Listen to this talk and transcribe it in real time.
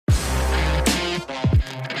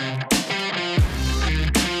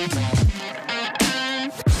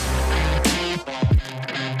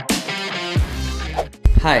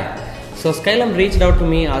Hi. So Skylum reached out to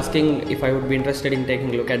me asking if I would be interested in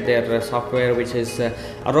taking a look at their software, which is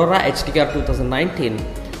Aurora HDR 2019,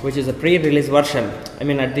 which is a pre-release version. I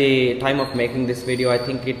mean, at the time of making this video, I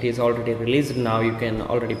think it is already released now. You can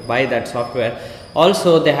already buy that software.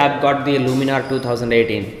 Also, they have got the Luminar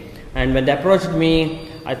 2018. And when they approached me,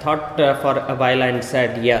 I thought for a while and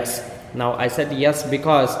said yes. Now I said yes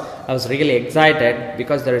because I was really excited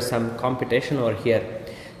because there is some competition over here.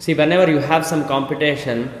 See, whenever you have some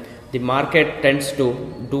competition, the market tends to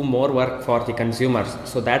do more work for the consumers.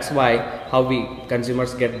 So that's why how we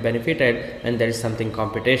consumers get benefited when there is something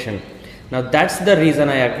competition. Now that's the reason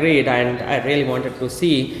I agreed, and I really wanted to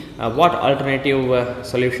see what alternative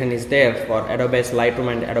solution is there for Adobe's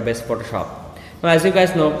Lightroom and Adobe's Photoshop. Now as you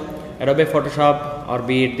guys know, Adobe Photoshop, or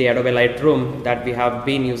be it the Adobe Lightroom that we have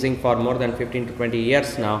been using for more than 15 to 20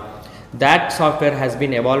 years now, that software has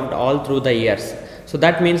been evolved all through the years. So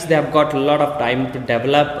that means they have got a lot of time to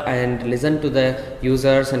develop and listen to the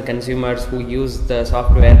users and consumers who use the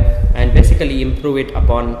software and basically improve it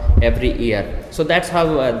upon every year. So that's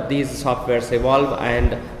how these softwares evolve,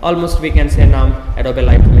 and almost we can say now Adobe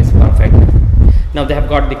Lightroom is perfect. Now they have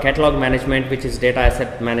got the catalog management, which is data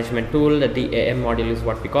asset management tool. The DAM module is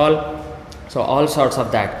what we call. So all sorts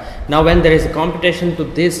of that. Now when there is a competition to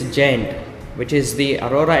this giant, which is the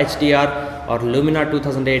Aurora HDR or Luminar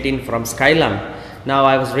 2018 from Skylum, now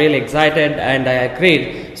I was really excited and I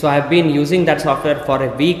agreed. So I have been using that software for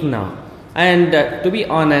a week now. And to be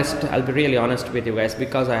honest, I'll be really honest with you guys,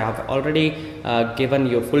 because I have already given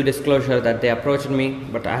you full disclosure that they approached me,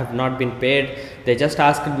 but I have not been paid. They just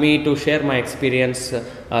asked me to share my experience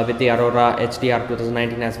with the Aurora HDR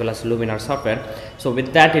 2019 as well as Luminar software. So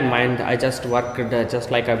with that in mind, I just worked just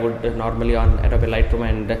like I would normally on Adobe Lightroom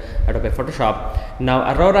and Adobe Photoshop. Now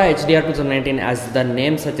Aurora HDR 2019, as the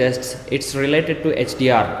name suggests, it's related to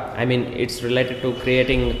HDR. I mean, it's related to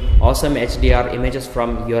creating awesome HDR images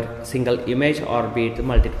from your single image, or be it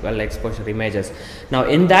multiple exposure images. Now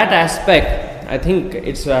in that aspect, I think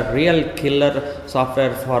it's a real killer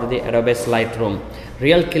software for the Adobe's Lightroom.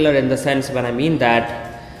 Real killer in the sense, when I mean that,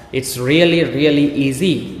 it's really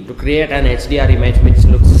easy to create an HDR image which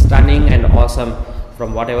looks stunning and awesome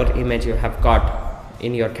from whatever image you have got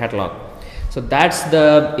in your catalog. So that's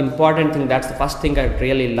the important thing. That's the first thing I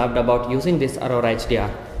really loved about using this Aurora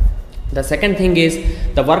HDR. The second thing is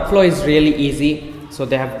the workflow is really easy. So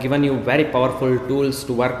they have given you very powerful tools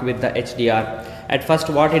to work with the HDR. At first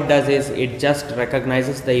what it does is it just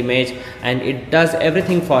recognizes the image and it does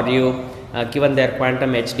everything for you. Given their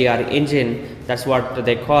quantum HDR engine, that's what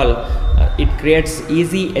they call, it creates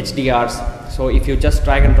easy HDRs. So if you just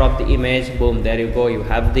drag and drop the image, boom, there you go, you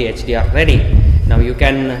have the HDR ready. Now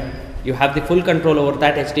you have the full control over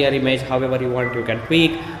that HDR image. However you want, you can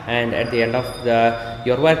tweak, and at the end of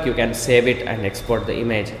your work you can save it and export the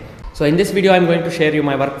image. So in this video I'm going to share you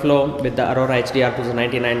my workflow with the Aurora HDR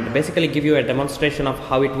 2019 and basically give you a demonstration of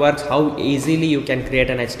how it works, how easily you can create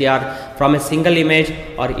an HDR from a single image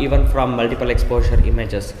or even from multiple exposure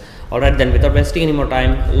images. Alright, then without wasting any more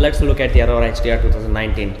time, let's look at the Aurora HDR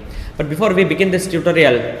 2019. But before we begin this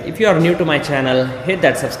tutorial, if you are new to my channel, hit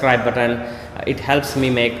that subscribe button. It helps me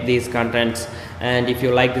make these contents, and if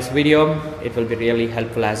you like this video, it will be really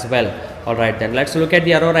helpful as well. Alright, then let's look at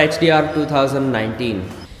the Aurora HDR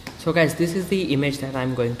 2019. So guys, this is the image that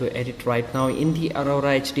I'm going to edit right now in the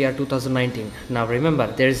Aurora HDR 2019. Now remember,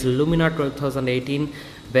 there is Luminar 2018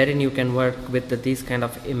 wherein you can work with these kind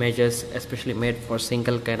of images, especially made for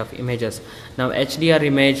single kind of images. Now HDR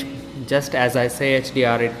image, just as I say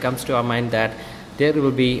HDR, it comes to our mind that there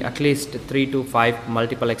will be at least 3 to 5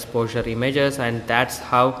 multiple exposure images, and that's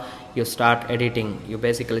how you start editing. You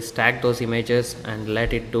basically stack those images and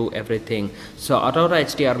let it do everything. So Aurora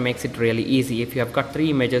HDR makes it really easy. If you have got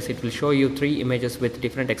 3 images, it will show you 3 images with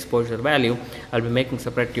different exposure value. I'll be making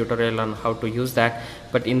separate tutorial on how to use that,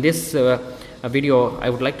 but in this video I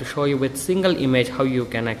would like to show you with single image how you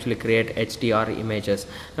can actually create HDR images.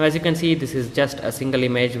 Now as you can see, this is just a single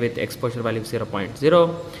image with exposure value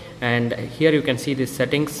 0.0, and here you can see this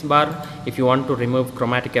settings bar. If you want to remove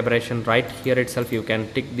chromatic aberration, right here itself you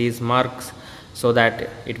can tick these marks so that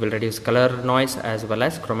it will reduce color noise as well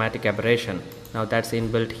as chromatic aberration. Now that's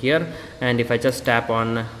inbuilt here, and if I just tap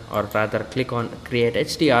on, or rather click on create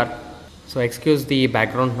HDR, so excuse the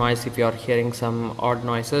background noise if you are hearing some odd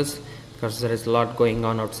noises, because there is a lot going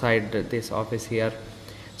on outside this office here.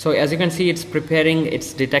 So as you can see, it's preparing,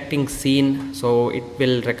 it's detecting scene, so it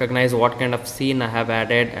will recognize what kind of scene I have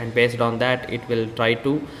added, and based on that it will try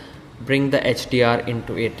to bring the HDR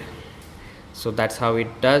into it. So that's how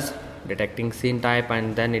it does. detecting scene type,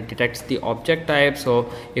 and then it detects the object type.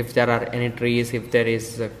 So if there are any trees, if there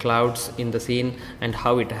is clouds in the scene, and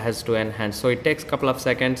how it has to enhance. So it takes a couple of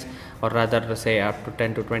seconds, or rather say up to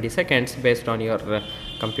 10 to 20 seconds based on your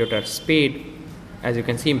computer speed. As you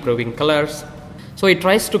can see, improving colors. So it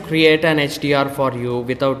tries to create an HDR for you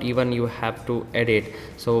without even you have to edit.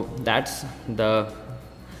 So that's the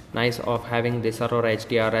nice of having this Aurora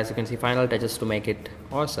HDR. As you can see, final touches to make it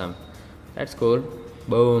awesome. That's cool.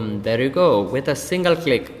 Boom, there you go, with a single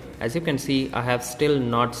click. As you can see, I have still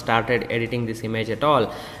not started editing this image at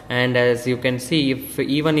all, and as you can see,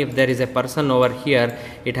 even if there is a person over here,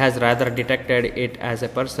 it has rather detected it as a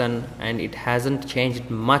person, and it hasn't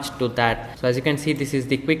changed much to that. So as you can see, this is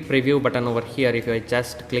the quick preview button over here. If I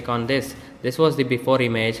just click on this was the before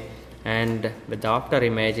image, and with the after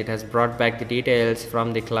image, it has brought back the details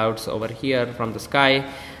from the clouds over here, from the sky,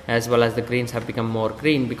 as well as the greens have become more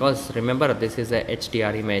green, because remember, this is a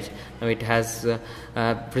HDR image. Now it has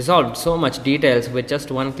resolved so much details with just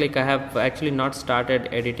one click. I have actually not started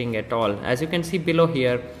editing at all. As you can see below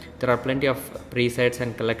here, there are plenty of presets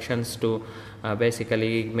and collections to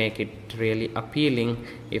basically make it really appealing,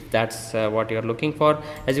 if that's what you're looking for.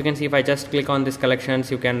 As you can see, if I just click on these collections,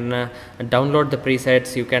 you can download the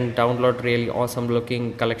presets. You can download really awesome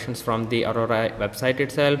looking collections from the Aurora website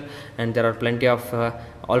itself, and there are plenty of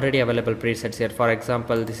already available presets here. For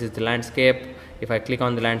example, this is the landscape. If I click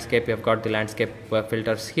on the landscape, you have got the landscape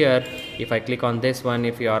filters here. If I click on this one,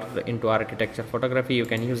 if you are into architecture photography, you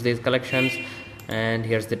can use these collections. And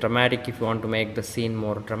here's the dramatic, if you want to make the scene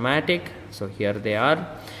more dramatic. So here they are,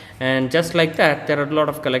 and just like that, there are a lot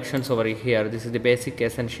of collections over here. This is the basic,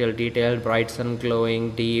 essential, detailed, bright, sun,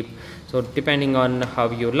 glowing, deep. So depending on how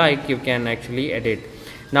you like, you can actually edit.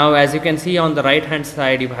 Now as you can see on the right hand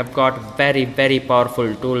side, you have got very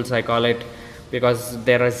powerful tools, I call it, because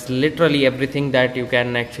there is literally everything that you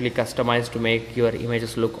can actually customize to make your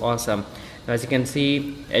images look awesome. Now, as you can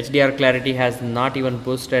see, HDR clarity has not even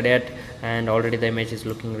boosted yet, and already the image is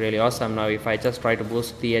looking really awesome. Now if I just try to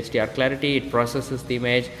boost the HDR clarity, it processes the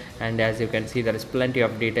image, and as you can see, there is plenty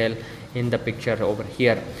of detail in the picture over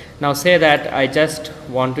here. Now say that I just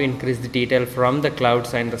want to increase the detail from the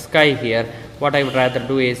clouds and the sky here. What I would rather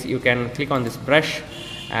do is, you can click on this brush,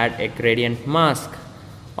 add a gradient mask,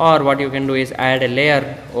 or what you can do is add a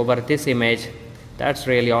layer over this image. That's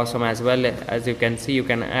really awesome as well. As you can see, you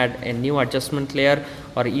can add a new adjustment layer,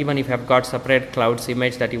 or even if you have got separate clouds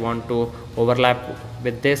image that you want to overlap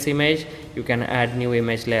with this image, you can add new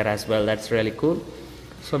image layer as well. That's really cool.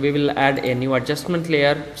 So we will add a new adjustment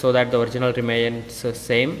layer so that the original remains the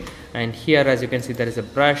same. And here, as you can see, there is a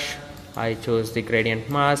brush. I chose the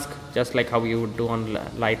gradient mask, just like how you would do on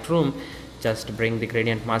Lightroom. Just bring the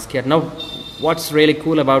gradient mask here. Now what's really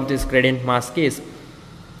cool about this gradient mask is,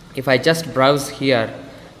 if I just browse here,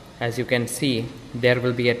 as you can see, there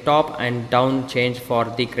will be a top and down change for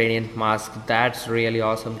the gradient mask. That's really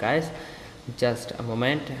awesome, guys. Just a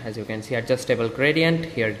moment. As you can see, adjustable gradient,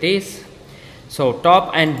 here it is. So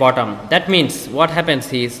top and bottom, that means what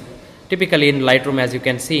happens is, typically in Lightroom, as you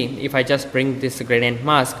can see, if I just bring this gradient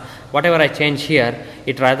mask, whatever I change here,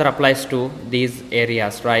 it rather applies to these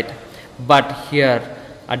areas, right? But here,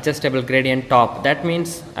 adjustable gradient top, that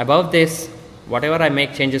means above this, whatever I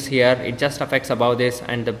make changes here, it just affects above this,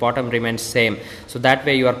 and the bottom remains same. So that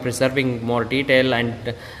way you are preserving more detail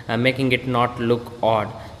and making it not look odd.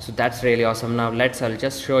 So that's really awesome. Now I'll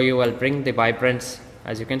just show you. I'll bring the vibrance.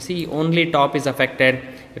 As you can see, only top is affected.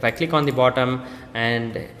 If I click on the bottom,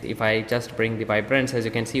 and if I just bring the vibrance, as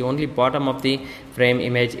you can see, only bottom of the frame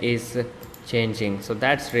image is changing. So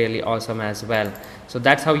that's really awesome as well. So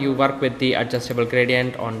that's how you work with the adjustable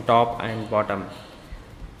gradient on top and bottom.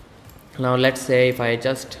 Now let's say if I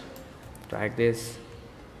just drag this,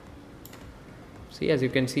 see, as you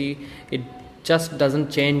can see, it just doesn't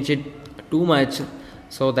change it too much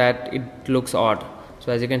so that it looks odd.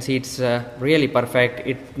 So as you can see, it's really perfect.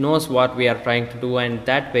 It knows what we are trying to do, and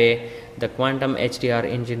that way the quantum HDR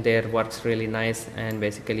engine there works really nice and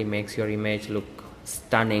basically makes your image look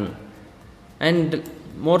stunning. And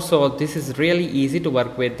more so, this is really easy to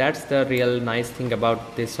work with. That's the real nice thing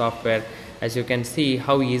about this software. As you can see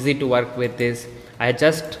how easy to work with this. I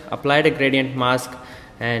just applied a gradient mask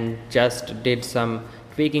and just did some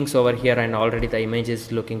tweakings over here, and already the image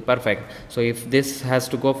is looking perfect. So if this has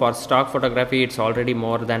to go for stock photography, it's already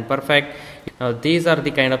more than perfect. Now these are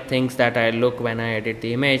the kind of things that I look when I edit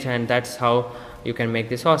the image, and that's how you can make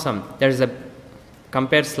this awesome. There is a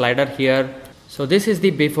compare slider here. So this is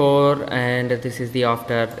the before and this is the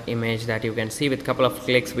after image that you can see. With couple of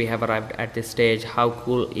clicks we have arrived at this stage. How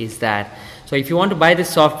cool is that? So if you want to buy this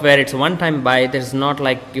software, it's a one-time buy. There's not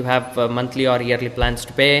like you have monthly or yearly plans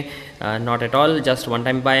to pay, not at all, just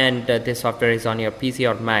one-time buy, and this software is on your PC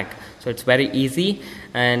or Mac. So it's very easy,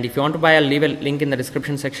 and if you want to buy, I'll leave a link in the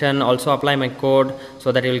description section. Also apply my code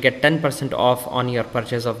so that you will get 10% off on your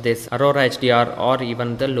purchase of this Aurora HDR or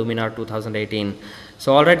even the Luminar 2018.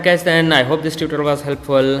 So alright guys, then I hope this tutorial was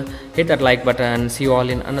helpful. Hit that like button. See you all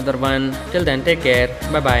in another one. Till then, take care.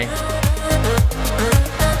 Bye bye.